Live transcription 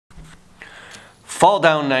Fall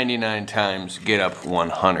down 99 times, get up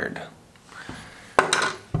 100.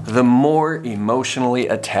 The more emotionally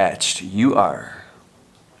attached you are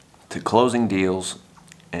to closing deals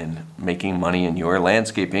and making money in your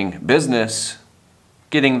landscaping business,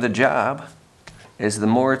 getting the job, is the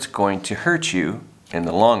more it's going to hurt you in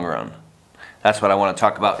the long run. That's what I want to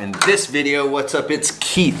talk about in this video. What's up? It's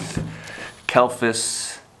Keith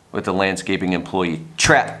Kalfas with the Landscaping Employee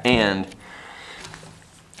Trap, and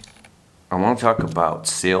I want to talk about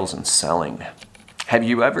sales and selling. Have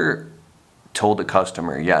you ever told a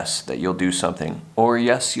customer, yes, that you'll do something, or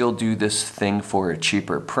yes, you'll do this thing for a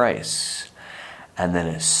cheaper price, and then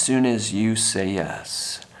as soon as you say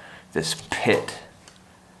yes, this pit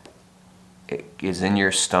is in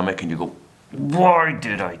your stomach and you go, why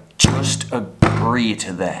did I just agree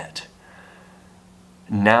to that?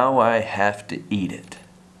 Now I have to eat it.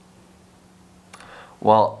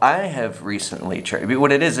 Well, I have recently tried,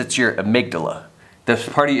 what it is, it's your amygdala. The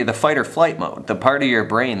part of the fight or flight mode, the part of your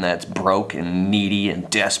brain that's broke and needy and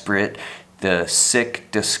desperate, the sick,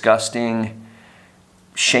 disgusting,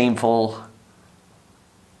 shameful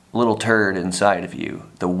little turd inside of you,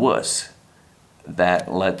 the wuss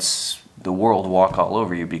that lets the world walk all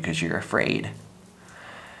over you because you're afraid.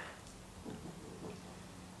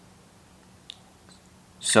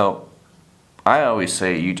 So I always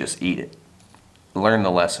say you just eat it. Learn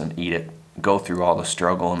the lesson, eat it. Go through all the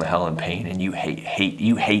struggle and the hell and pain, and you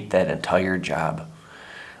hate that entire job.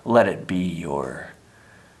 Let it be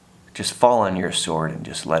just fall on your sword and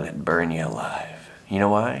just let it burn you alive. You know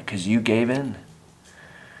why? Because you gave in.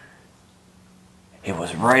 It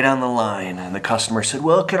was right on the line, and the customer said,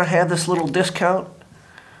 well, can I have this little discount?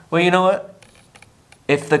 Well, you know what?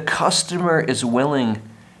 If the customer is willing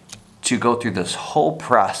to go through this whole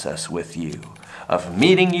process with you of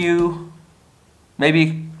meeting you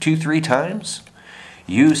maybe 2-3 times,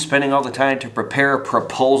 you spending all the time to prepare a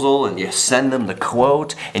proposal, and you send them the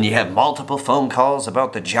quote, and you have multiple phone calls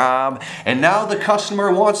about the job, and now the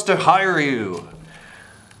customer wants to hire you,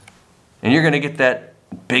 and you're going to get that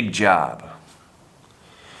big job.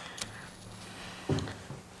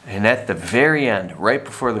 And at the very end, right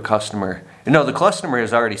before the customer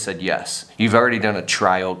has already said yes. You've already done a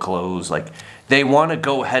trial close. Like, they want to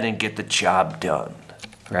go ahead and get the job done,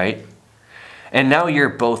 right? And now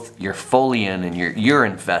you're fully in, and you're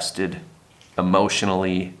invested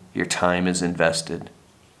emotionally. Your time is invested.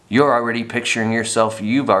 You're already picturing yourself.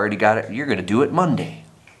 You've already got it. You're going to do it Monday.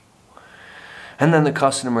 And then the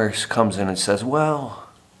customer comes in and says, well,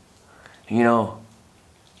 you know,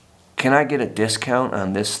 can I get a discount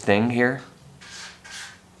on this thing here?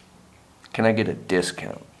 Can I get a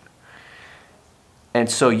discount? And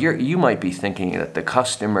so you might be thinking that the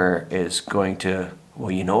customer is going to, well,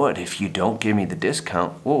 you know what, if you don't give me the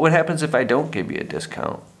discount, well, what happens if I don't give you a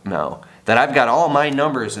discount now? That I've got all my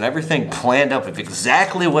numbers and everything planned up of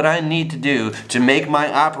exactly what I need to do to make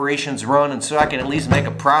my operations run, and so I can at least make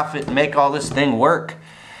a profit and make all this thing work.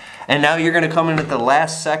 And now you're going to come in at the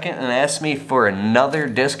last second and ask me for another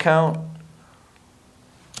discount?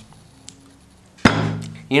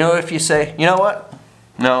 You know, if you say, you know what?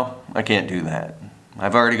 No, I can't do that.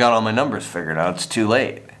 I've already got all my numbers figured out. It's too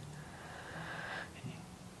late.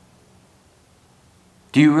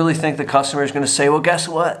 Do you really think the customer is going to say, well, guess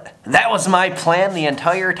what? That was my plan the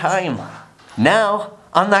entire time. Now,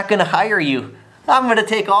 I'm not going to hire you. I'm going to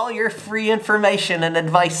take all your free information and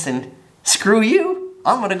advice and screw you.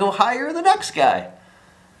 I'm going to go hire the next guy.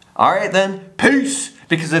 All right, then, peace.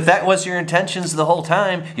 Because if that was your intentions the whole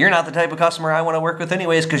time, you're not the type of customer I want to work with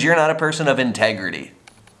anyways, because you're not a person of integrity.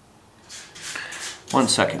 1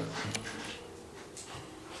 second.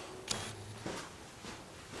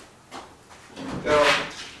 Go.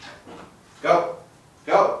 Go.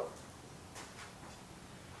 Go.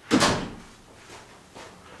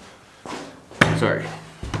 Sorry.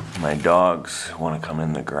 My dogs want to come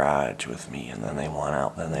in the garage with me, and then they want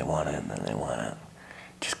out, then they want in, then they want out.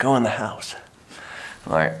 Just go in the house.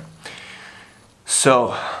 All right.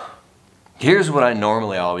 So, here's what I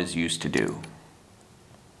normally always used to do.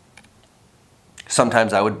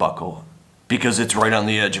 Sometimes I would buckle because it's right on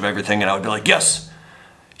the edge of everything, and I would be like, yes,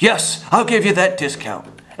 yes, I'll give you that discount.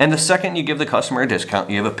 And the second you give the customer a discount,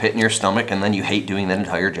 you have a pit in your stomach, and then you hate doing that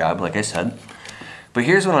entire job, like I said. But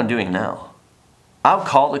here's what I'm doing now. I'll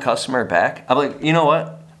call the customer back. I'll be like, you know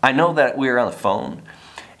what? I know that we were on the phone,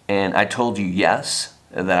 and I told you yes,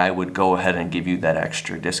 that I would go ahead and give you that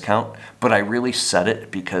extra discount, but I really said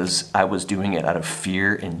it because I was doing it out of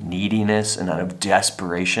fear and neediness and out of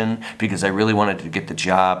desperation, because I really wanted to get the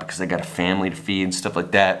job because I got a family to feed and stuff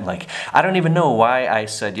like that. Like, I don't even know why I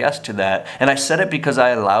said yes to that, and I said it because I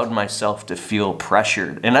allowed myself to feel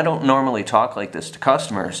pressured. And I don't normally talk like this to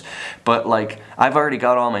customers, but like, I've already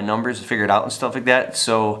got all my numbers figured out and stuff like that,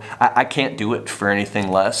 so I can't do it for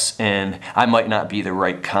anything less, and I might not be the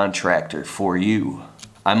right contractor for you.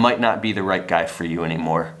 I might not be the right guy for you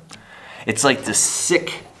anymore. It's like the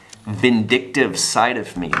sick, vindictive side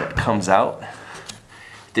of me that comes out.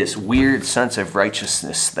 This weird sense of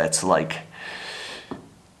righteousness that's like,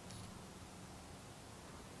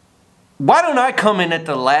 why don't I come in at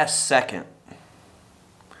the last second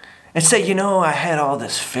and say, you know, I had all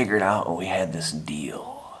this figured out and we had this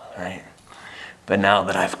deal, right? But now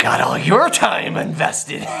that I've got all your time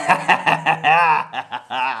invested,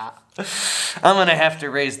 I'm gonna have to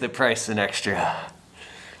raise the price an extra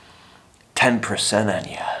 10% on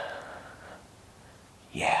you.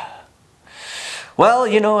 Yeah. Well,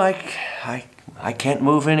 you know, I can't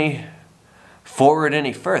move forward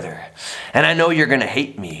any further. And I know you're gonna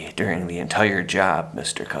hate me during the entire job,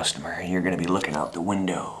 Mr. Customer. You're gonna be looking out the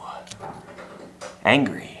window,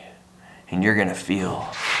 angry, and you're gonna feel.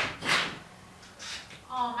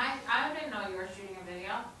 Oh, I didn't know you were shooting a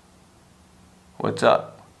video. What's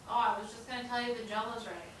up? Oh, I was just gonna tell you the Jello's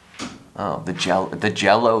ready. Oh, the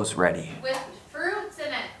Jello's ready. With fruits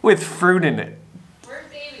in it. With fruit in it.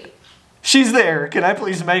 Where's baby? She's there. Can I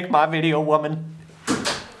please make my video, woman?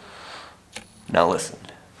 Now listen.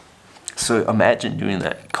 So imagine doing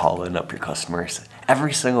that, calling up your customers,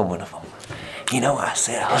 every single one of them. You know, I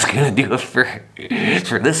said I was gonna do it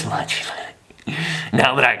for this much.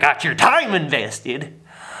 Now that I got your time invested,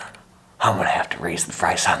 I'm gonna have to raise the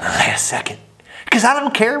price on the last second. Because I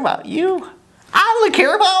don't care about you. I only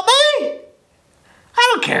care about me.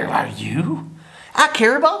 I don't care about you. I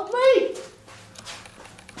care about me.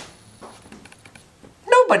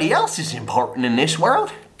 Nobody else is important in this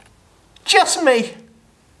world. Just me.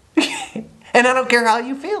 And I don't care how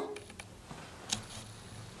you feel.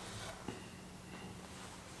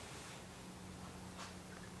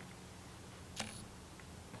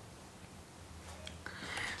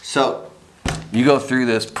 So, you go through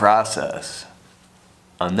this process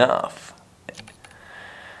enough,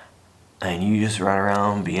 and you just run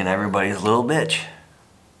around being everybody's little bitch.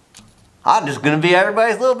 I'm just gonna be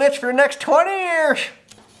everybody's little bitch for the next 20 years.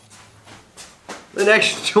 The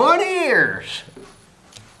next 20 years.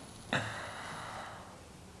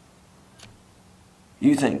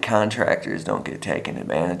 You think contractors don't get taken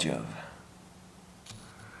advantage of?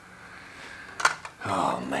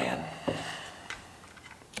 Oh, man.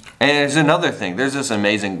 And there's another thing. There's this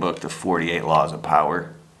amazing book, The 48 Laws of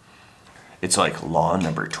Power. It's like law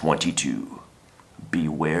number 22.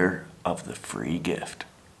 Beware of the free gift.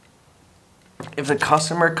 If the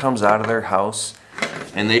customer comes out of their house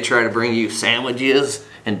and they try to bring you sandwiches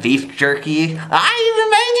and beef jerky, I even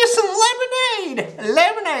made you some lemonade.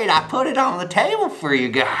 Lemonade, I put it on the table for you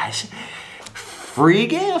guys. Free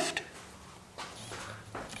gift.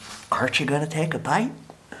 Aren't you gonna take a bite?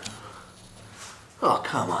 Oh,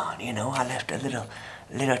 come on, you know, I left a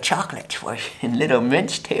little chocolate for you and little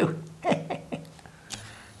mints too.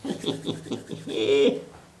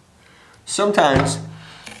 Sometimes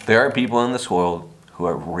there are people in this world who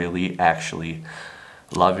are really actually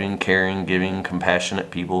loving, caring, giving,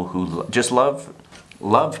 compassionate people who just love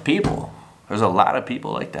people. There's a lot of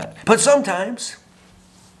people like that. But sometimes,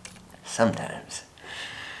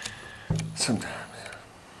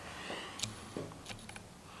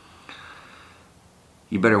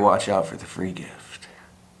 you better watch out for the free gift,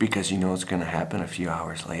 because you know what's going to happen a few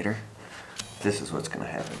hours later. This is what's going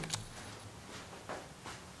to happen.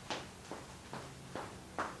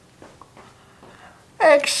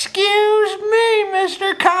 Excuse me,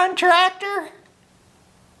 Mr. Contractor.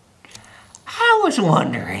 I was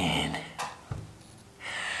wondering.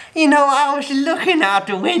 You know, I was looking out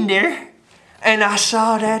the window and I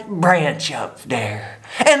saw that branch up there.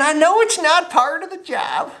 And I know it's not part of the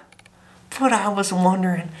job, but I was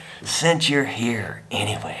wondering, since you're here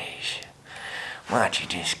anyways, why don't you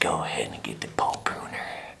just go ahead and get the pole pruner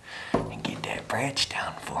and get that branch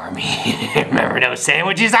down for me. Remember those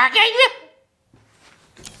sandwiches I gave you?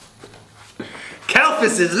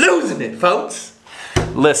 Kalfas is losing it, folks.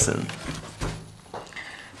 Listen.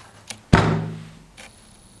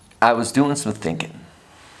 I was doing some thinking.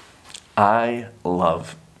 I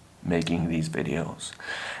love making these videos.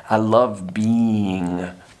 I love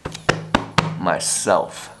being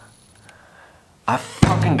myself. I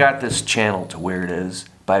fucking got this channel to where it is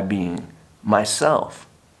by being myself,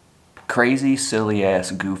 crazy, silly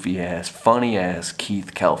ass, goofy ass, funny ass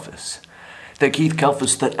Keith Kalfas. The Keith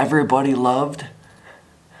Kalfas that everybody loved.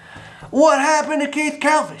 What happened to Keith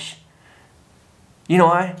Kalfas? You know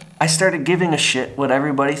why? I started giving a shit what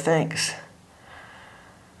everybody thinks.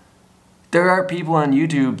 There are people on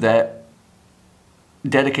YouTube that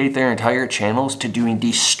dedicate their entire channels to doing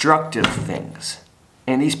destructive things.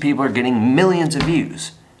 And these people are getting millions of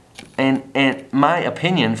views. And my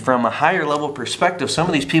opinion, from a higher level perspective, some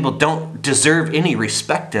of these people don't deserve any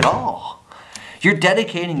respect at all. You're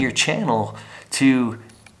dedicating your channel to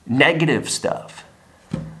negative stuff.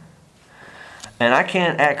 And I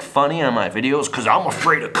can't act funny on my videos because I'm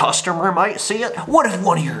afraid a customer might see it. What if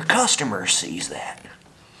one of your customers sees that?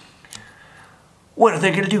 What are they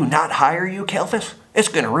going to do, not hire you, Kalfas? It's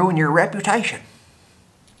going to ruin your reputation.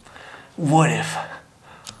 What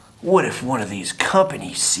if one of these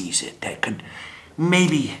companies sees it that could,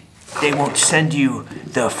 maybe they won't send you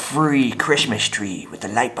the free Christmas tree with the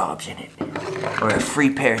light bulbs in it, or a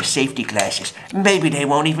free pair of safety glasses. Maybe they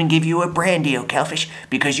won't even give you a brand deal, Kalfas,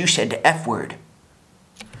 because you said the F word.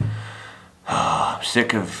 Oh, I'm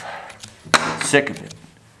sick of it.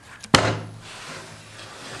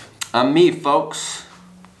 I'm me, folks.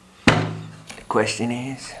 The question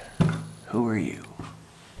is, who are you?